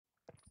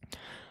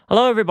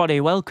Hello everybody,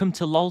 welcome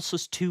to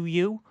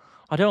Lolsus4u.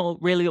 I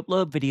don't really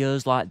upload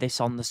videos like this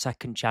on the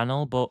second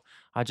channel, but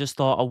I just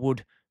thought I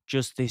would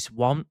just this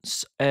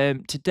once.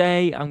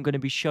 Today I'm going to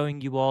be showing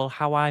you all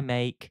how I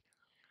make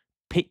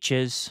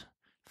pictures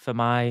for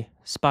my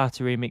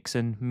Sparta Remix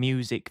and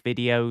music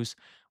videos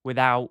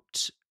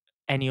without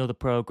any other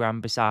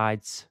program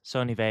besides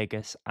Sony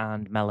Vegas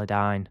and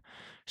Melodyne.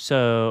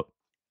 So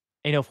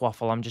enough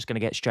waffle, I'm just going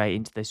to get straight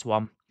into this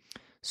one.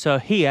 So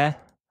here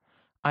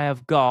I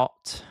have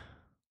got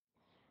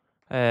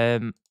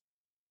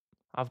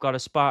I've got a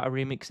Sparta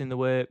remix in the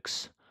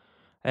works.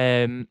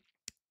 The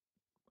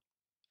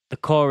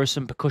chorus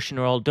and percussion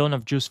are all done.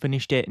 I've just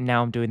finished it and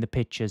now I'm doing the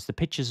pictures. The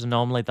pictures are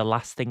normally the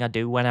last thing I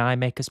do when I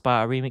make a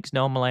Sparta remix.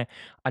 Normally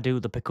I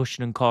do the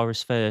percussion and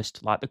chorus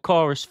first. Like the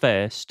chorus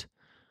first,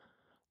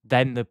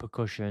 then the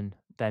percussion,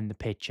 then the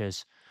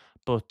pictures.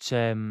 But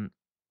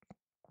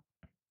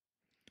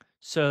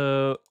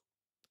so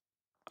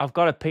I've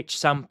got a pitch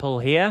sample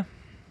here.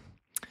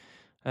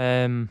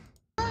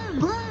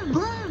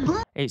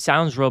 It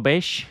sounds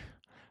rubbish,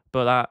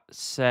 but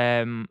that's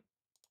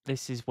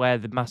this is where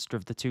the master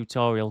of the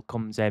tutorial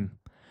comes in.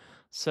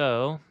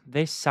 So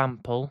this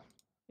sample,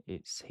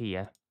 it's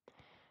here.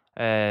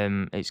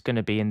 It's going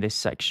to be in this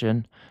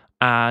section,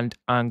 and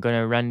I'm going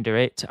to render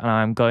it, and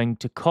I'm going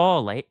to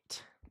call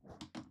it.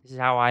 This is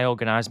how I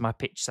organize my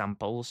pitch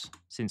samples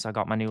since I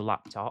got my new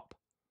laptop.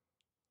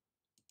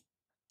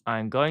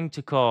 I'm going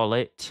to call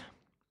it,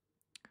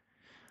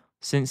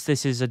 since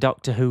this is a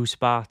Doctor Who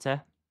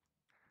Sparta,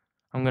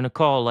 I'm going to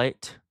call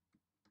it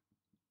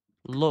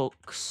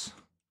Lux.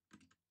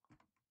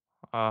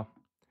 Oh,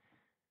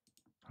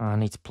 I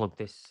need to plug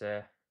this.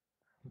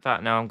 In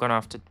fact, no, I'm going to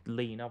have to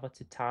lean over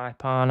to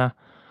type, aren't I?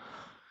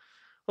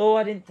 Oh,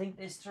 I didn't think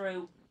this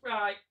through.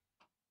 Right,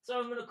 so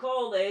I'm going to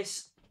call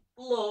this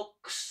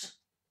Lux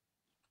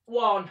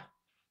 1.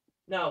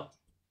 No,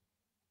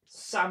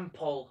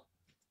 Sample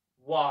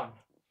 1.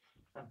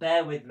 And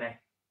bear with me.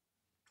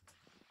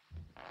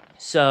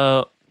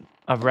 So,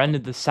 I've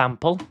rendered the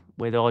sample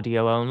with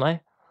audio only.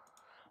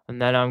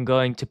 And then I'm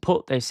going to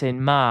put this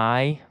in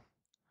my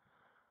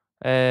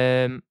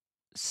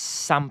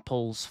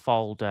samples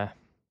folder.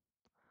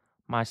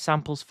 My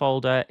samples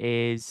folder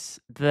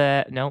is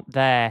there. No,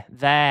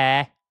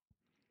 there.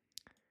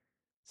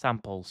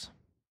 Samples.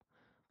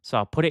 So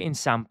I'll put it in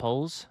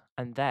samples,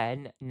 and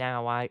then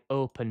now I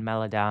open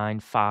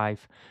Melodyne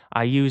 5.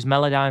 I use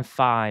Melodyne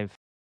 5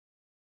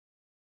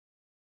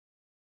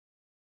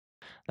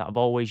 that I've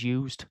always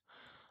used.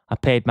 I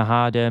paid my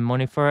hard-earned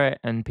money for it,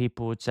 and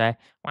people would say,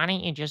 "Why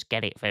don't you just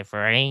get it for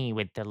free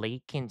with the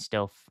leaking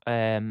stuff?"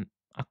 I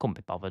couldn't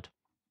be bothered.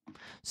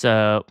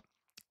 So,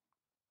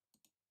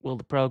 will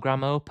the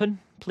program open,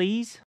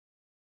 please?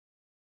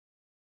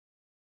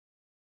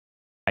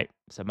 Right,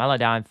 so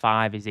Melodyne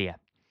 5 is here.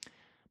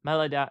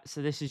 Melodyne,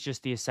 so this is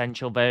just the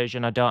essential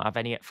version. I don't have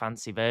any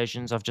fancy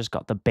versions. I've just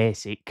got the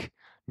basic,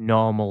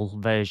 normal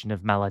version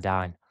of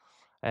Melodyne.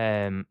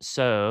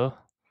 So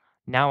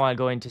now I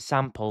go into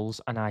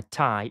samples and I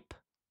type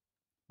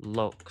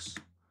Lux.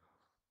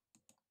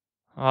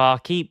 Oh, I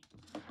keep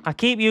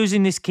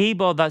using this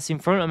keyboard that's in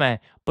front of me,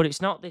 but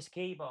it's not this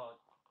keyboard.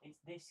 It's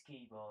this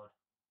keyboard.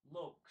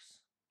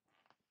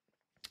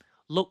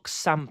 Lux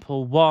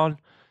sample 1.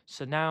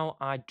 So now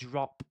I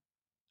drop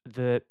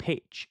the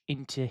pitch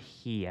into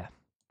here.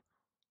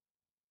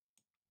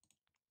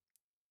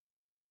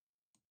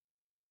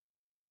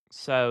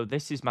 So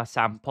this is my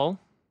sample.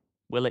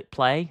 Will it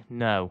play?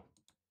 No,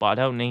 but I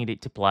don't need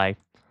it to play.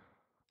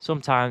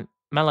 Sometimes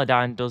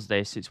Melodyne does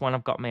this. It's when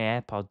I've got my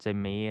AirPods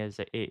in my ears.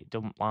 It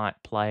don't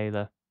like play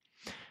the.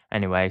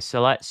 Anyway,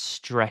 so let's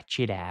stretch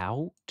it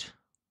out.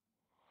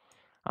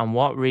 And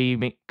what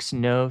remix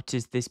note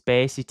is this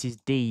bass? It is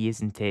D,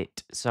 isn't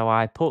it? So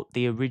I put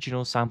the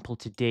original sample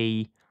to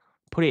D,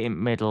 put it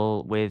in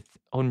middle with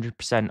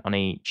 100% on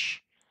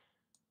each.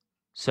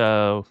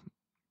 So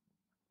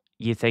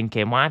you're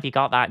thinking, why have you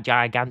got that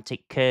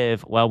gigantic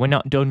curve? Well, we're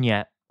not done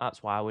yet.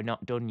 That's why we're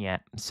not done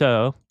yet.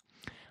 So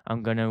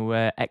I'm going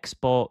to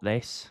export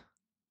this.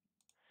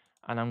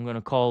 And I'm going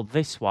to call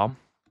this one.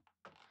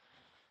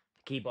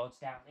 Keyboard's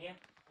down here.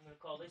 I'm going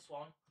to call this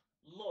one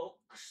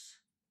Lux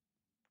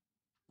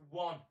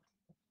 1.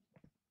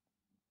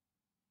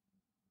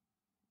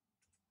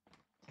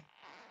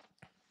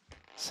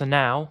 So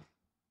now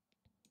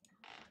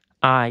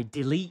I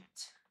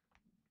delete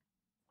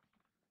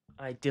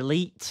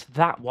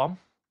that one.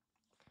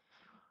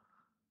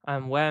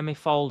 And where my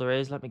folder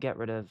is, let me get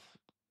rid of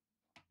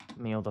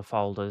my other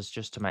folders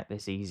just to make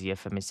this easier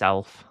for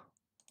myself.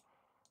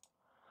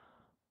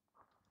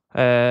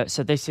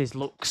 So this is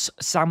Lux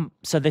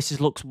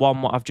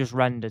 1, what I've just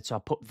rendered. So I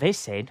put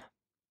this in.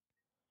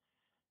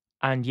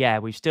 And yeah,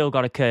 we've still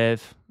got a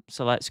curve.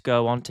 So let's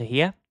go on to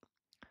here.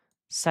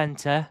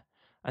 Center.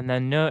 And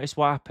then notice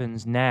what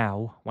happens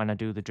now when I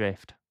do the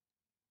drift.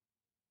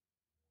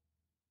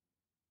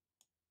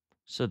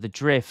 So the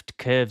drift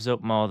curves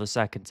up more the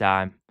second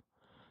time.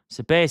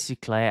 So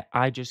basically,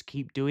 I just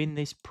keep doing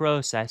this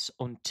process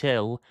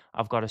until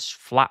I've got a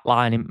flat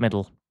line in the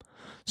middle.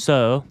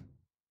 So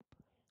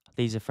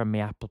These are from my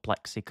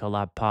Apoplexy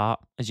collab part.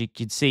 As you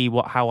can see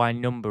how I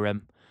number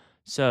them.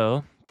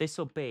 So this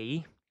will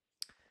be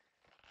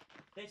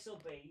Lux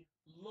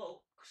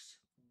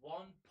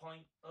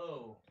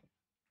 1.0.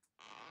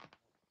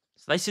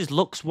 So this is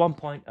Lux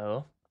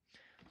 1.0.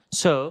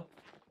 So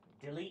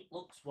delete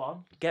Lux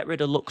 1, get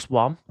rid of Lux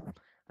 1,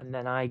 and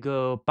then I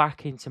go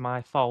back into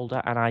my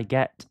folder and I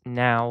get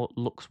now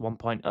Lux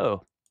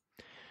 1.0.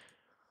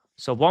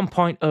 So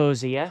 1.0's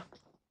here,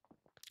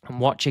 and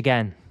watch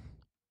again.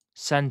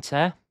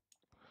 Center,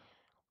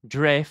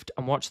 drift,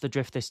 and watch the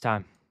drift this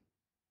time.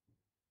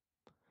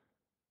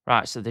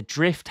 Right, so the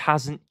drift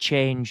hasn't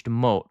changed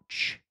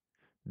much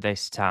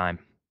this time,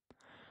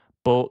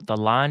 but the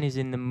line is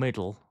in the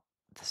middle,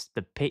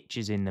 the pitch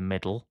is in the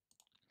middle.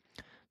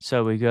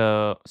 So we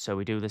do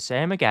the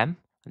same again.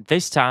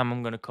 This time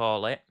I'm going to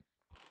call it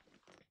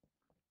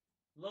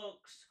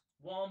Lux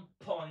 1.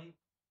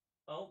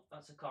 Oh,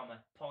 that's a comma.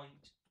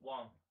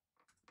 0.1.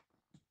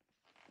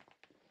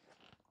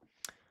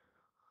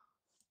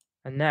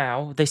 And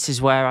now this is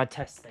where I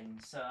test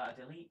things. So I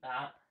delete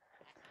that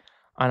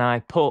and I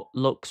put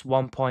Lux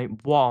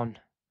 1.1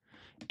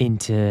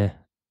 into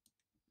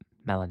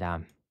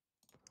Melodyne.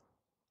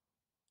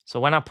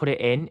 So when I put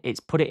it in, it's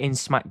put it in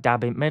smack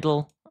dab in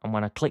middle. And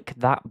when I click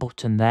that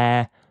button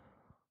there,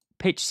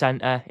 pitch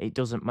center, it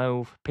doesn't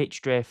move.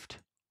 Pitch drift,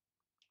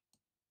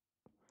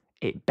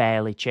 it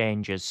barely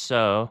changes.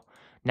 So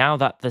now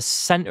that the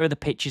center of the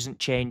pitch isn't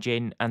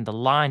changing and the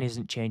line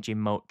isn't changing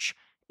much,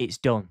 it's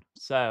done.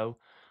 So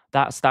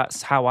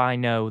that's how I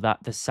know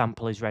that the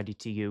sample is ready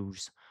to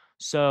use.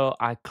 So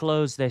I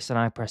close this and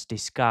I press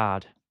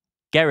discard.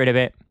 Get rid of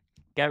it.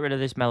 Get rid of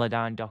this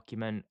Melodyne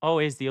document. Oh,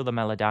 here's the other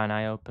Melodyne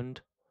I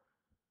opened.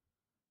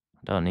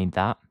 I don't need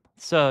that.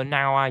 So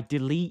now I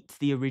delete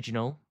the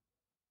original.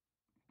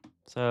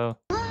 So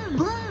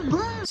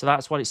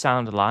that's what it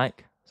sounded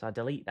like. So I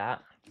delete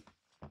that.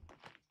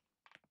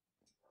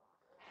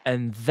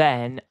 And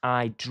then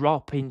I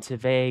drop into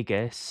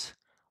Vegas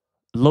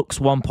Lux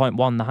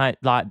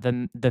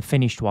 1.1, the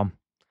finished one.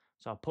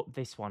 So I put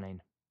this one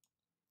in.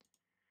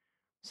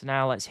 So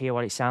now let's hear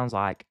what it sounds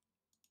like.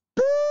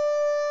 Do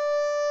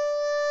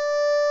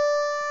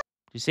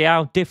you see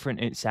how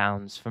different it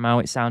sounds from how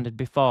it sounded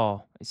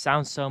before? It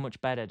sounds so much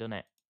better, doesn't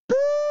it?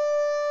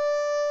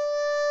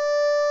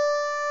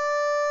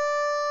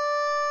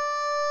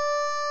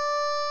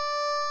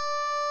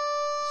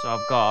 So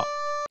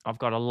I've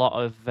got a lot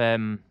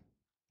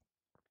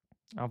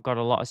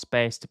of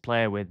space to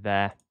play with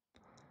there.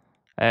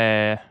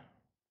 Yeah,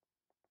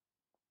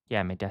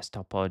 my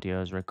desktop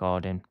audio is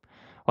recording.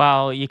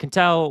 Well, you can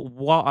tell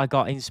what I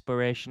got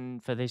inspiration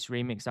for this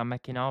remix I'm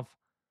making of.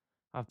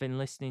 I've been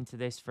listening to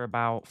this for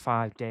about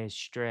 5 days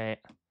straight.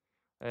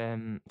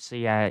 So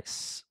yeah,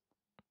 it's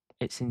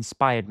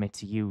inspired me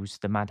to use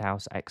the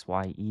Madhouse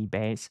XYE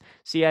bass.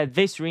 So yeah,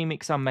 this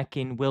remix I'm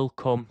making will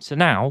come. So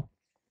now,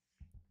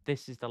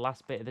 this is the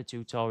last bit of the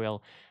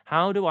tutorial.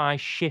 How do I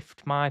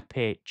shift my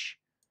pitch?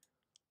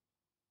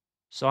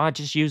 So I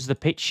just use the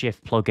pitch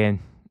shift plugin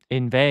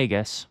in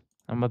Vegas.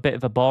 I'm a bit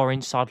of a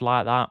boring sod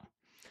like that.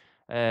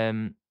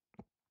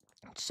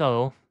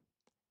 So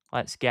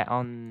let's get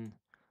on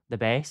the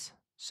bass.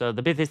 So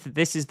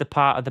this is the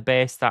part of the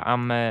bass that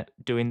I'm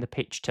doing the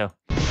pitch to.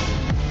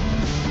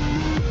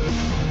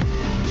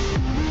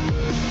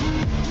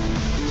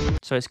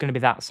 So it's going to be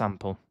that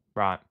sample,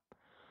 right?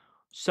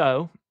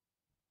 So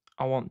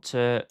I want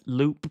to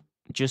loop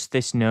just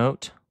this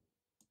note.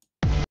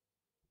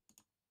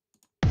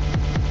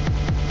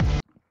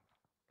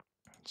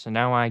 So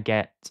now I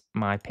get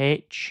my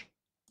pitch.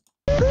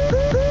 And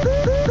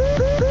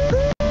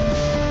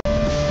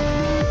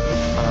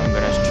I'm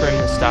going to trim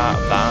the start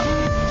of that.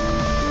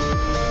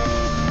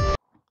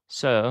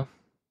 So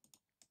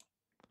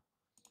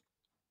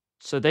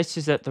this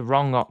is at the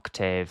wrong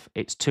octave.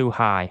 It's too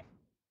high.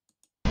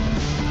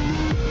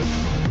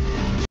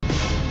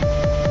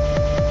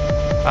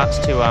 That's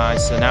too high,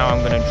 so now I'm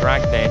going to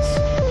drag this.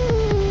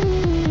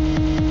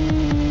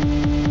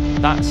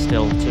 That's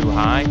still too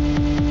high.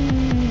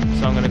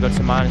 So I'm going to go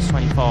to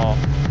 -24.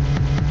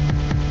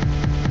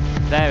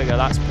 There we go,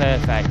 that's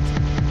perfect.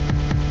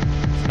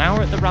 So now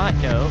we're at the right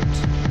note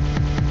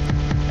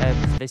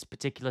for this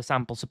particular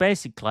sample. So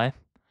basically,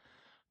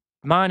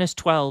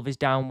 -12 is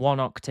down 1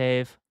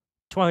 octave,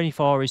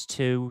 24 is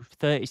 2,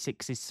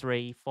 36 is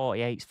 3,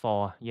 48 is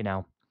 4, you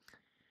know.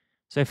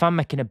 So if I'm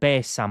making a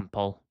bass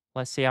sample,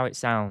 let's see how it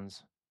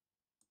sounds.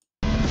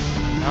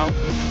 No,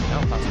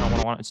 that's not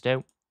what I wanted to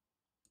do.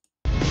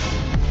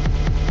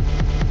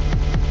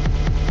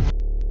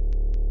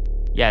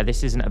 Yeah,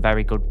 this isn't a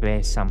very good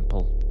bass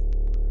sample.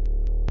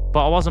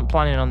 But I wasn't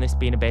planning on this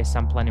being a bass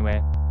sample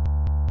anyway.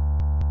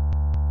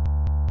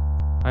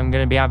 I'm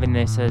going to be having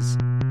this as...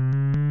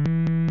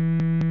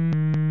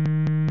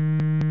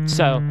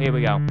 So, here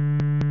we go.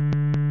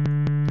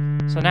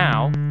 So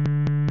now,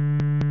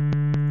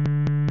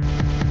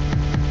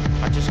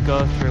 I just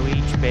go through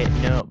each bit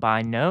note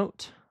by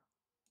note.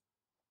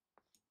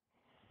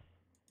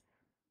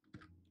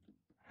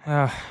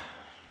 I'm going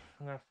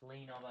to have to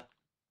lean over.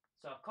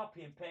 So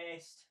copy and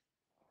paste.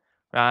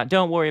 Right,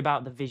 don't worry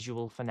about the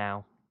visual for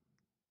now.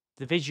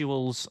 The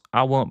visuals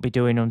I won't be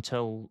doing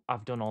until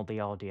I've done all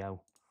the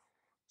audio.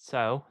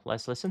 So,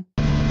 let's listen.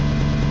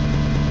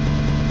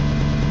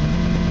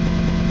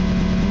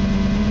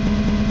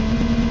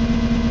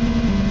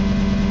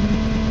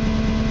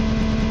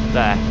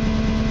 There.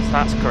 So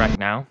that's correct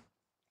now.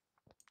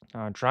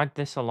 I'll drag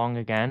this along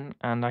again,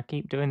 and I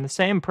keep doing the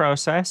same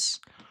process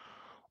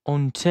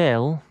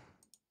until...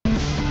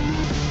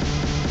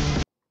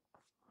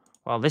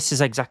 Well, this is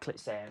exactly the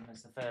same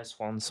as the first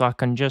one, so I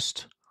can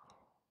just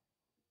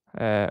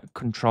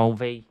Control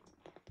V.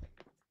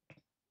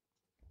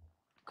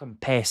 Can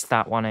paste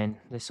that one in.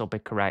 This will be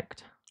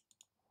correct.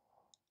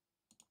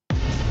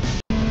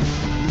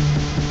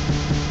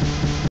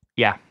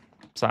 Yeah,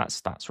 so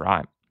that's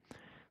right.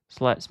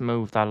 So let's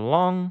move that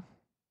along.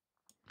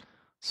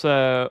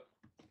 So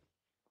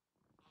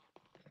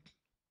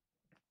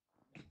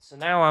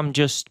now I'm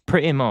just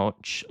pretty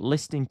much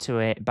listening to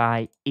it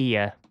by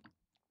ear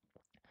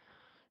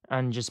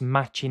and just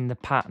matching the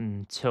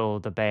pattern to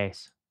the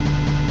bass.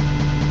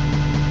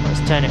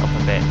 Let's turn it up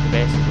a bit. The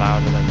bass is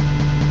louder than...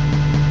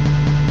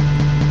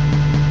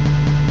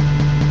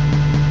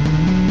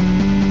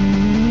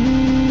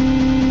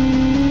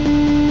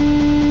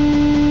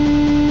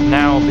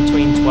 Now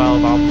between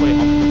 12 I'll put it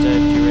on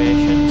preserve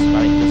duration so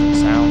that it doesn't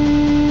sound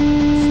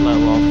slow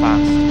or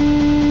fast.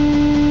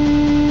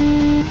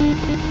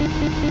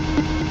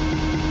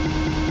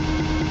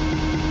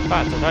 In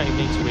fact, I don't even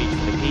need to reach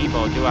for the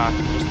keyboard, do I? I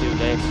can just do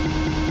this.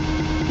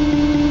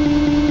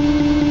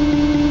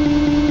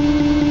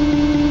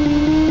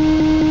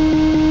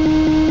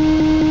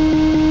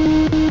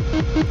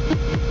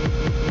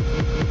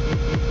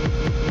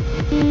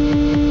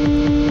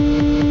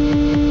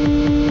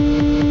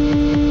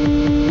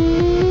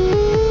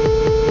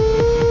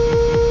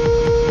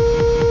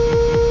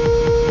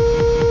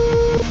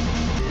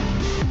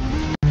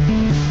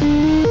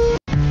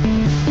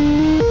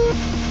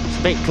 It's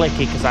a bit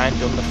clicky because I haven't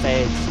done the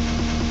fades.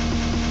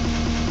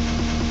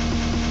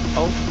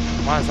 Oh,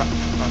 why is that?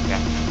 Okay.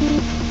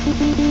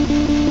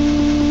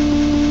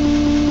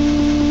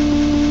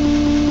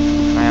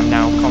 I am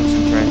now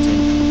concentrating.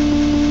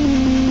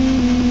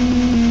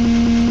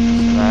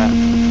 So there.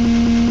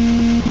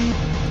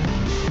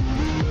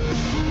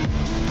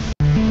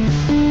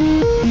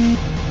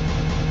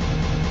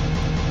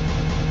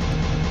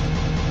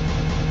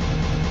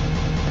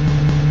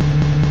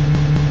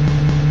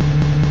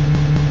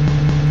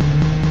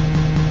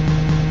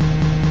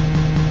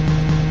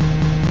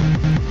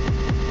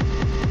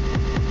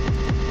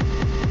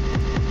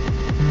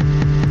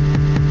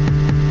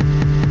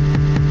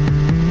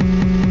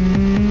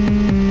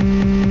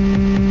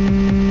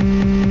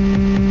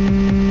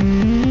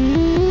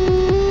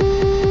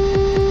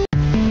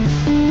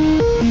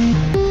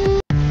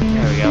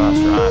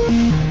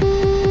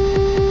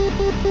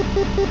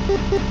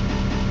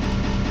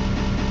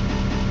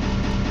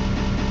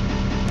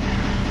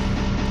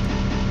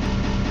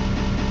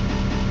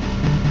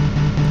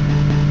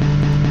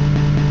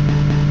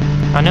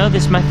 I know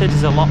this method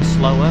is a lot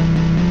slower,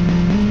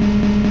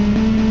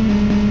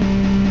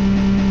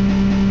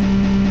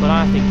 but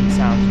I think it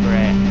sounds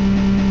great.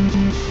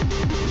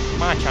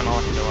 My channel,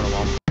 I can do what I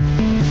want.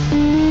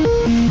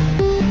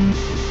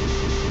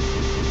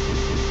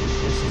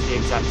 This is the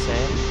exact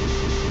same.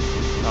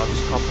 So I'll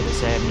just copy the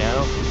same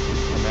note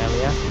from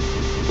earlier.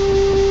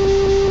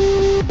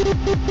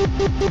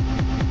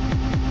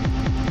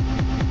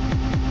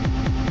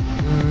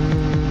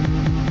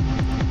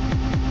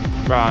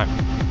 Right.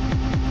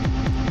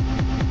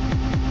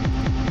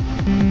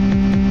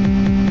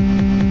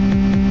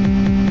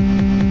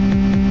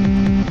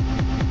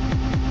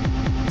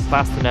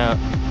 That's the note.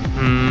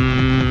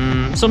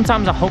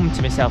 Sometimes I hum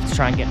to myself to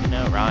try and get the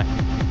note right.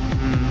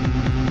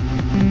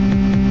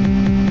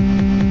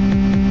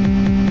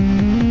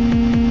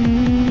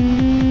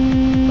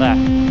 There.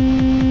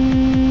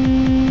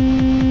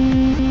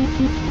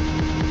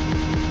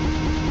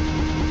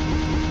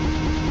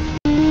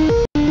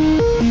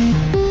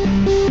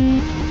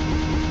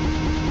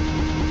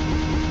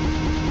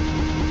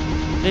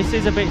 This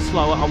is a bit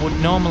slower. I would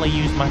normally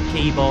use my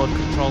keyboard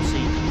Control C,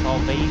 Control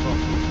V, but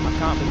I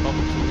can't be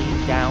bothered to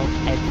lean down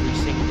every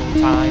single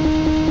time.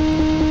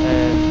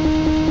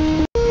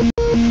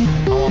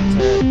 I want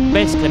to...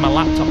 Basically, my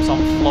laptop's on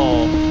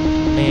floor.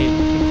 My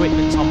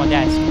equipment's on my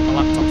desk. My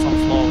laptop's on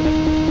floor with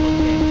everything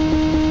plugged in.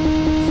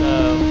 So,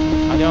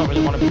 I don't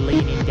really want to be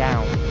leaning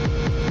down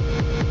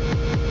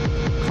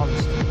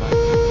constantly.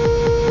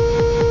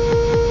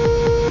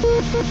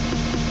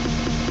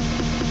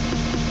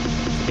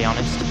 To be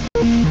honest.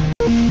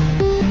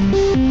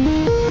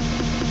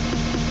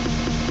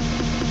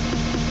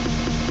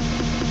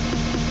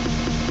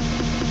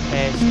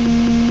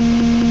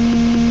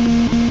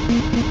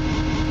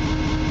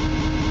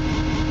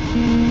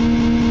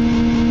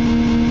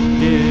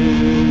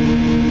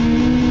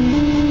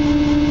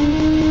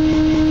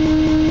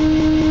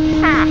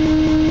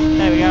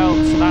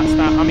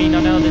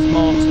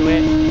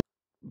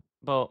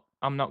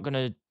 I'm not going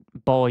to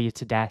bore you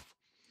to death.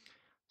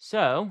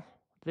 So,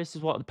 This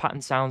is what the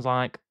pattern sounds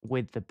like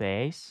with the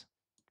bass.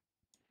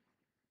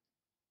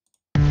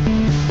 And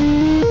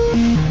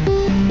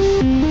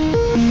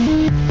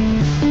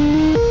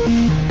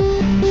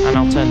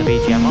I'll turn the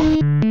BGM off.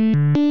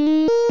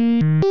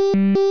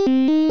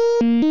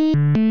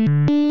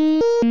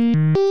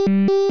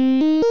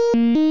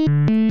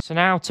 So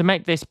now to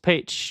make this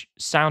pitch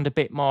sound a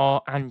bit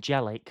more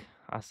angelic,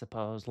 I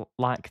suppose,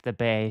 like the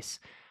bass,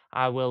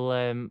 I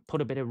will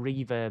put a bit of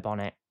reverb on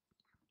it.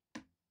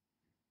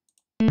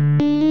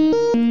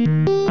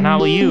 And I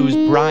will use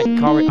bright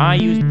corridor. I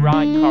use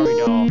bright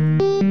corridor.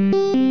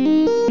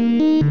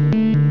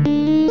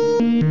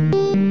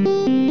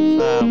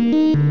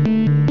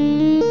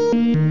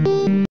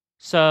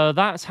 So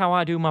that's how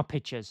I do my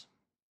pitches.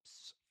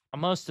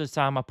 And most of the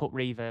time I put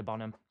reverb on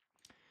them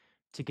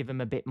to give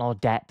them a bit more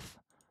depth.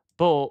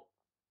 But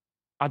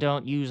I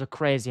don't use a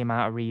crazy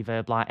amount of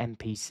reverb like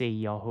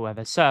MPC or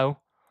whoever. So,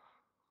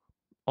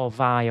 or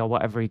Vi or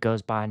whatever he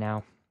goes by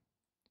now.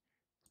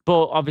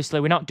 But obviously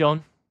we're not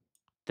done.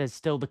 There's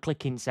still the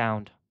clicking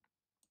sound.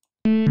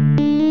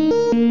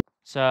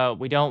 So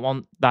we don't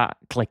want that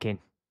clicking.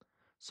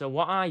 So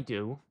what I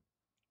do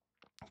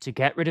to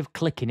get rid of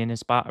clicking in a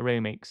Sparta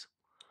Remix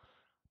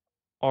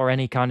or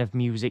any kind of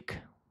music,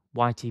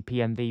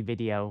 YTPMV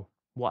video,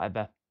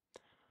 whatever,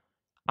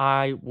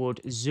 I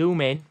would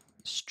zoom in,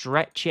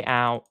 stretch it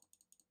out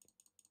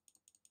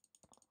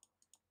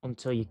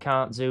until you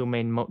can't zoom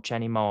in much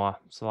anymore.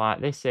 So like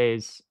this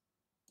is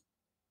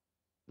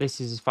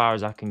as far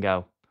as I can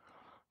go.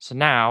 So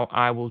now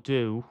I will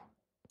do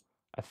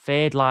a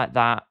fade like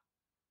that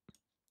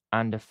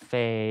and a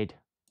fade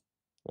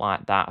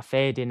like that, a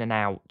fade in and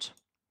out.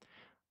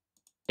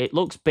 It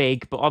looks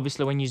big, but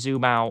obviously when you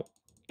zoom out,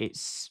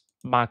 it's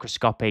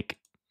microscopic.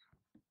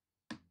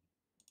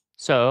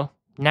 So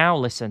now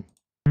listen.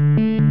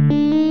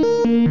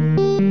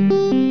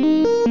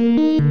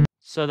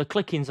 So the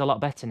clicking's a lot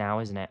better now,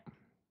 isn't it?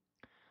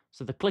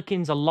 So the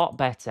clicking's a lot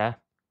better,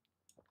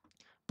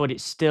 but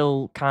it's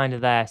still kind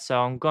of there.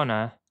 So I'm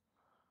gonna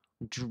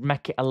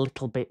make it a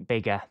little bit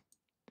bigger.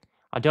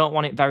 I don't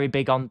want it very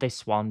big on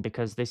this one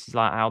because this is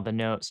like how the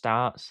note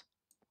starts.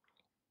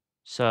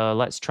 So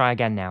let's try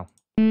again now.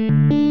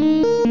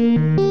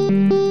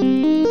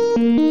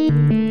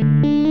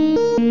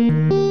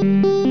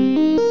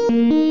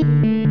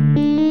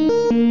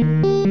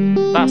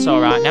 That's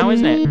alright now,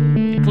 isn't it?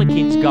 The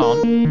clicking's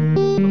gone,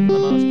 but for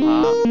the most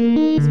part,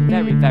 it's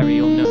very, very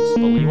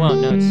unnoticeable. You won't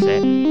notice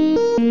it.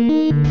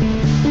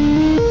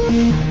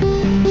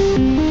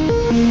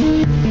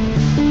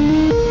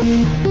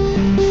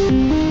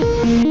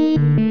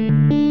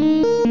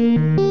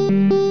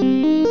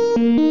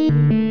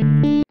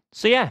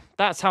 So yeah,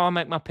 that's how I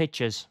make my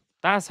pictures.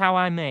 That's how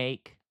I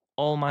make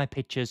all my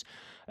pictures.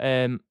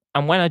 And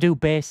when I do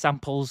bass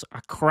samples,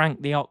 I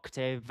crank the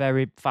octave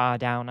very far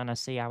down and I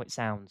see how it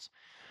sounds.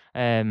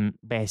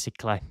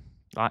 Basically,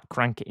 like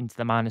crank it into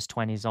the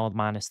 -20s or the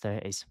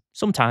 -30s.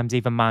 Sometimes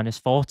even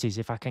 -40s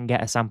if I can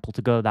get a sample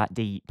to go that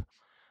deep.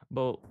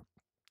 But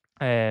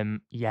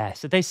yeah,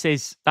 so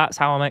that's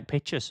how I make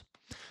pictures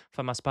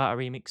for my Sparta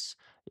Remix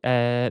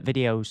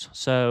videos.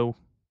 So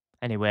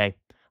anyway,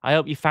 I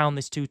hope you found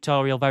this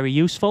tutorial very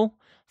useful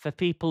for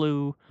people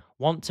who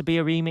want to be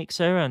a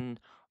remixer and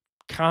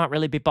can't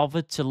really be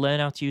bothered to learn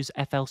how to use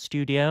FL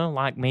Studio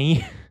like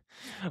me,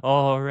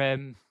 or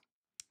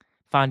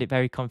find it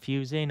very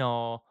confusing,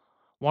 or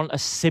want a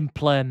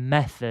simpler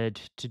method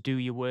to do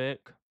your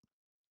work.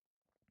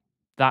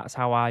 That's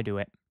how I do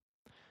it.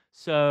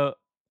 So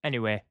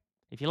anyway,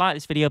 if you like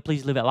this video,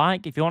 please leave it a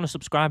like. If you want to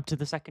subscribe to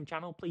the second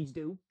channel, please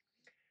do.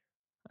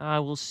 I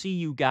will see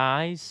you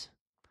guys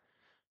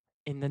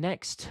in the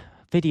next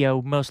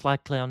video, most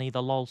likely on either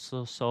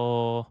Lolsus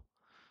or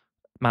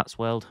Matt's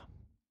World.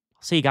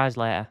 I'll see you guys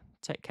later.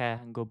 Take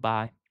care and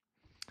goodbye.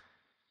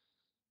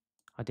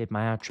 I did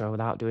my outro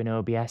without doing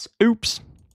OBS. Oops!